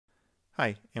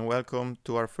Hi, and welcome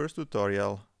to our first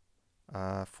tutorial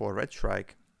for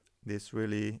Redshrike, this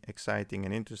really exciting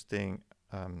and interesting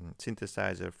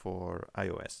synthesizer for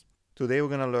iOS. Today we're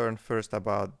going to learn first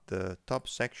about the top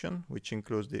section, which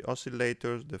includes the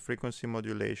oscillators, the frequency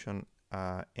modulation,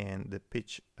 and the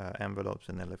pitch envelopes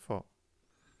and LFO.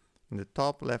 In the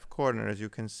top left corner, as you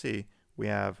can see, we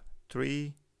have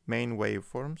three main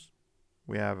waveforms.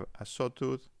 We have a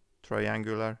sawtooth,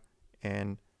 triangular,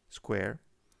 and square.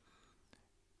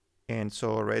 And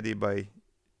so already by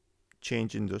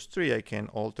changing those three, I can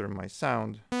alter my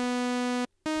sound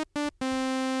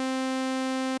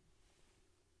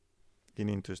in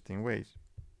interesting ways.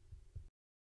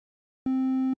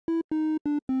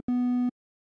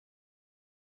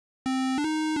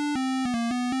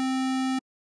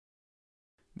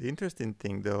 The interesting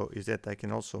thing though is that I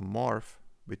can also morph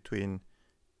between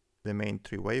the main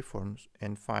three waveforms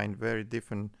and find very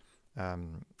different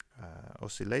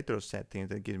oscillator settings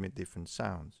that give me different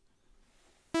sounds.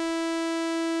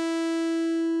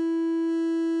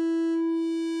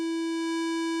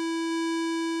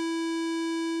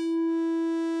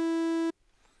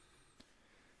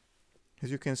 As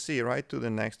you can see, right to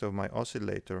the next of my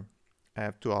oscillator, I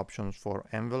have two options for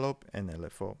envelope and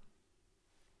LFO.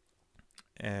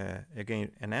 Again,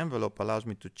 an envelope allows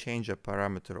me to change a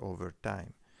parameter over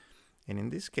time. And in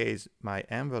this case, my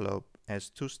envelope has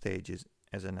two stages,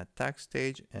 as an attack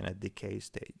stage and a decay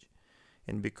stage.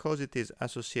 And because it is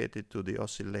associated to the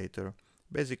oscillator,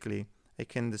 basically I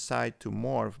can decide to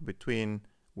morph between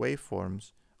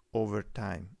waveforms over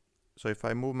time. So if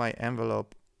I move my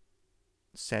envelope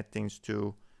settings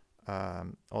to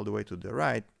all the way to the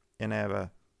right and I have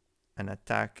an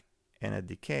attack and a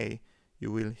decay,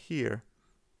 you will hear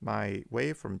my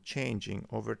waveform changing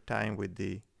over time with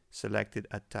the selected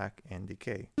attack and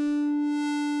decay.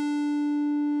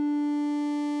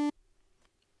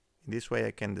 In this way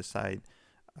I can decide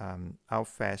how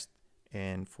fast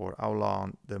and for how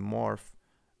long the morph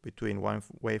between one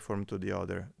waveform to the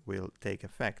other will take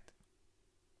effect.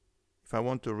 If I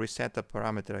want to reset a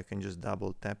parameter, I can just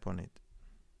double tap on it.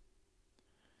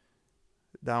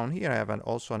 Down here I have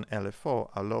also an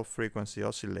LFO, a low frequency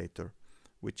oscillator,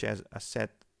 which has a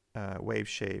set wave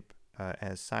shape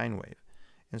as sine wave.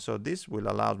 And so this will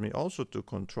allow me also to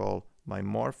control my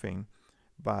morphing,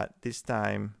 but this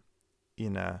time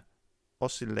in a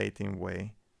oscillating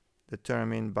way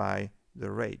determined by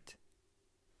the rate.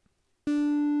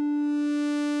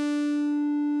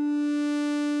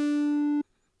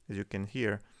 As you can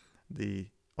hear,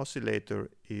 the oscillator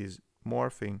is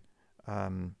morphing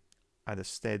at a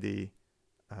steady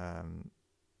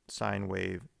sine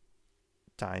wave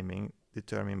timing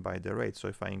determined by the rate. So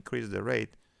if I increase the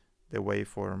rate, the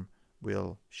waveform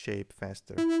will shape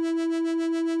faster.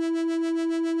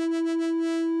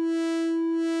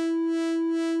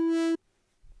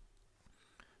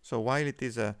 So while it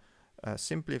is a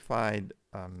simplified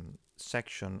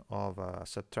section of a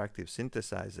subtractive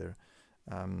synthesizer,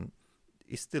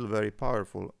 it's still very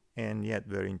powerful and yet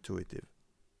very intuitive.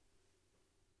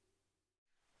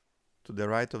 To the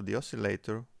right of the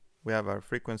oscillator, we have our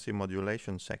frequency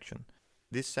modulation section.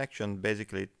 This section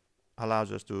basically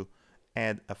allows us to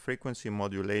add a frequency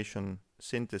modulation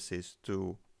synthesis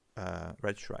to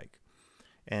Redshrike.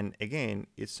 And again,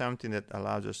 it's something that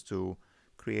allows us to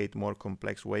create more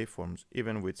complex waveforms,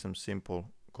 even with some simple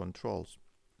controls.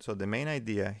 So the main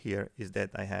idea here is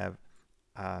that I have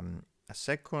a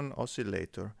second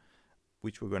oscillator,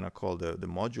 which we're going to call the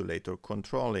modulator,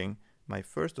 controlling my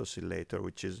first oscillator,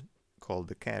 which is called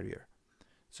the carrier.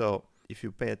 So if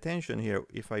you pay attention here,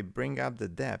 if I bring up the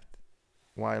depth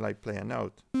while I play a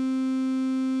note,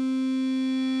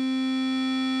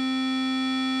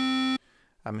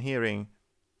 I'm hearing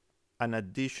an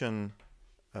addition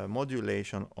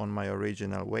modulation on my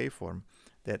original waveform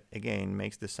that again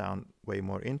makes the sound way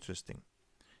more interesting.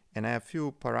 And I have a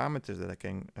few parameters that I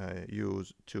can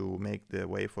use to make the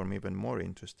waveform even more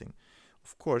interesting.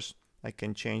 Of course, I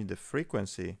can change the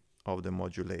frequency of the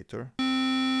modulator.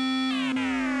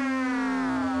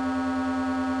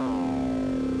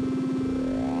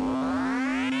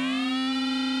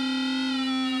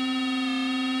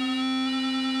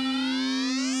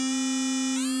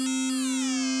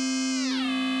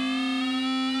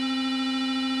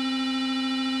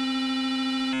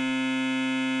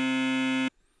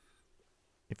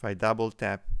 If I double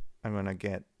tap, I'm going to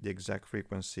get the exact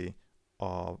frequency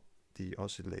of the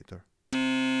oscillator.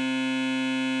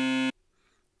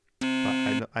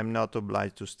 But I'm not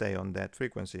obliged to stay on that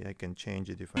frequency. I can change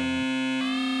it if I want.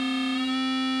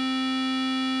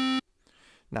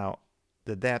 Now,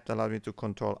 the depth allows me to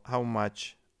control how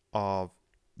much of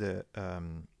the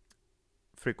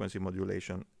frequency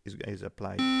modulation is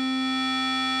applied.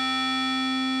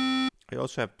 I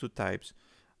also have two types.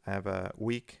 I have a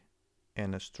weak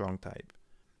and a strong type.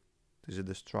 This is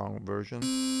the strong version,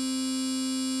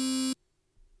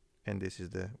 and this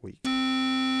is the weak.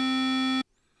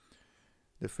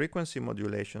 The frequency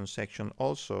modulation section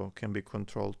also can be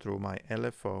controlled through my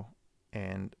LFO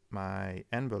and my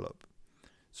envelope.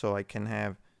 So I can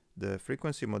have the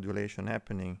frequency modulation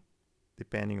happening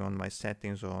depending on my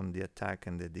settings on the attack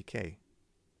and the decay.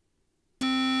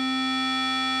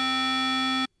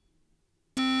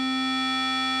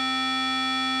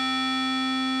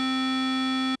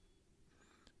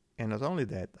 And not only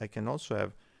that, I can also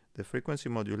have the frequency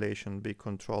modulation be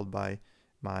controlled by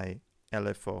my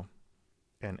LFO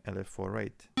and LFO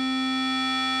rate.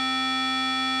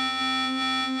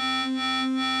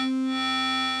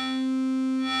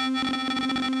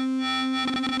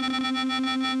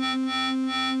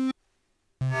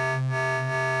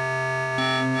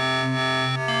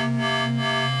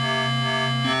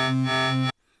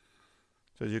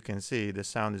 So as you can see, the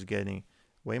sound is getting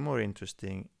way more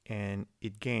interesting, and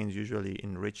it gains usually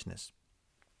in richness.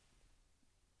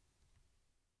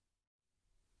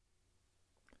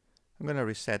 I'm going to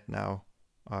reset now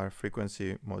our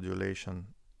frequency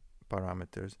modulation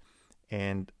parameters,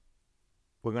 and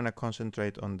we're going to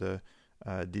concentrate on the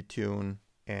detune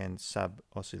and sub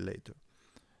oscillator.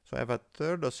 So I have a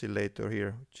third oscillator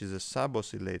here, which is a sub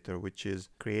oscillator, which is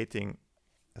creating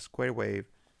a square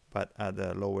wave but at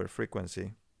a lower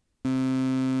frequency. A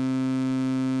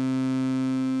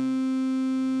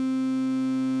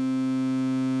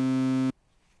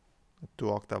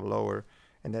 2-octave lower,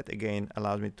 and that again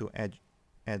allows me to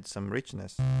add some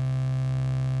richness.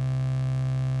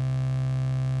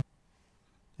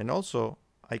 And also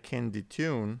I can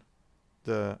detune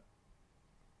the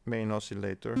main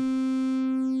oscillator,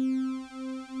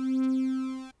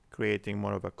 creating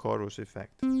more of a chorus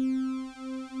effect.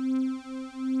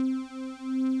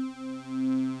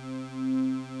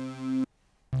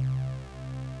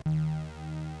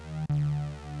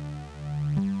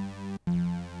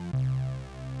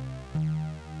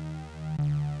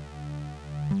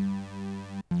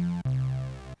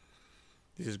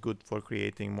 This is good for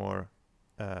creating more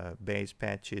bass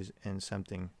patches and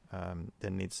something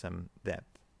that needs some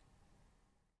depth.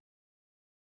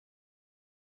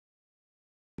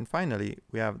 And finally,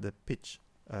 we have the pitch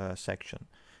section.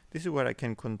 This is where I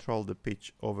can control the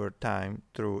pitch over time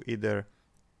through either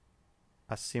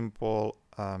a simple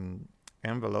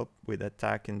envelope with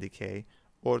attack and decay,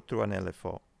 or through an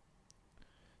LFO.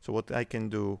 So what I can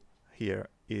do here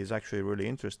is actually really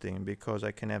interesting, because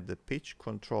I can have the pitch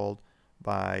controlled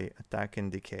by attack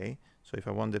and decay. So if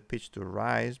I want the pitch to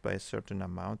rise by a certain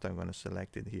amount, I'm going to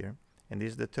select it here, and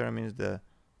this determines the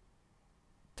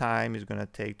time it's going to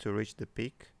take to reach the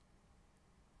peak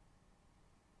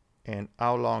and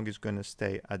how long it's going to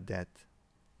stay at that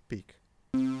peak.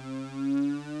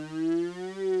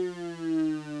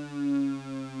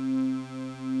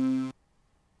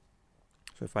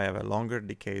 So if I have a longer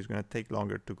decay, it's going to take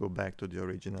longer to go back to the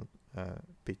original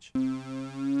pitch.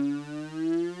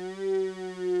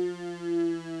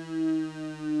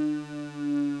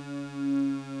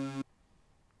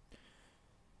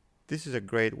 This is a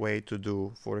great way to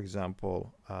do, for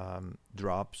example,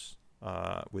 drops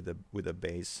with a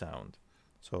bass sound.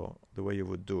 So the way you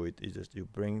would do it is just you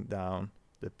bring down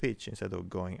the pitch instead of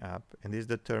going up, and this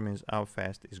determines how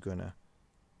fast it's gonna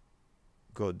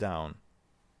go down.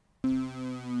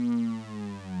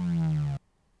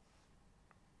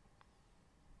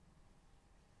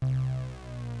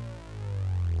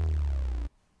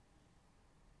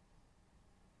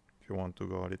 If you want to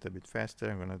go a little bit faster,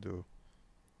 I'm gonna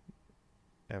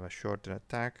have a shorter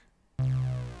attack.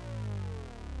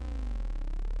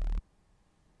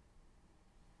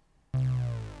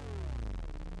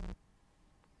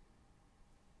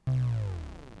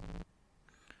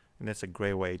 And that's a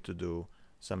great way to do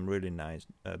some really nice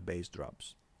bass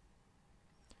drops.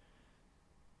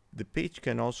 The pitch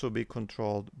can also be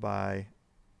controlled by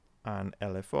an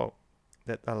LFO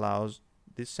that allows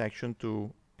this section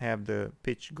to have the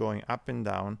pitch going up and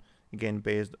down, again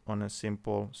based on a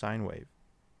simple sine wave.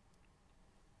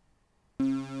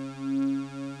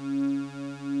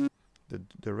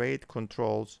 The rate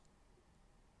controls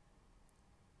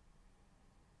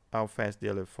how fast the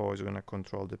LFO is going to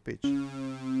control the pitch.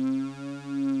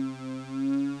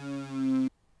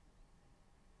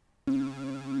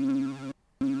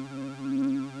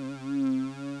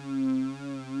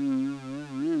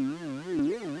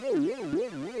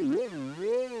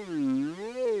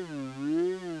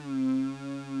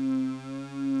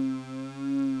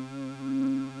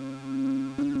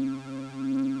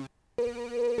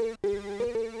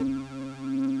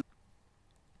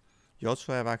 You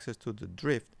also have access to the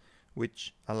drift,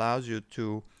 which allows you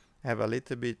to have a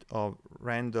little bit of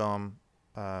random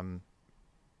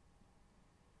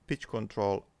pitch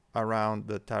control around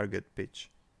the target pitch.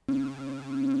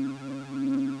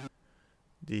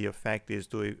 The effect is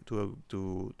to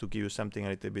give you something a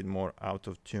little bit more out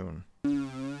of tune.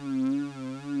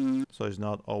 So it's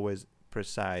not always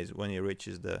precise when it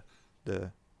reaches the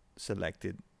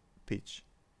selected pitch.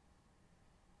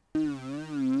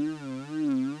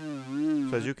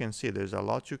 So as you can see, there's a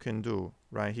lot you can do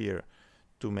right here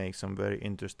to make some very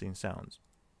interesting sounds.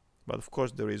 But of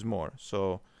course there is more.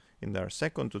 So in our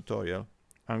second tutorial,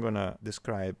 I'm gonna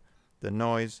describe the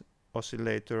noise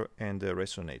oscillator and the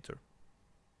resonator.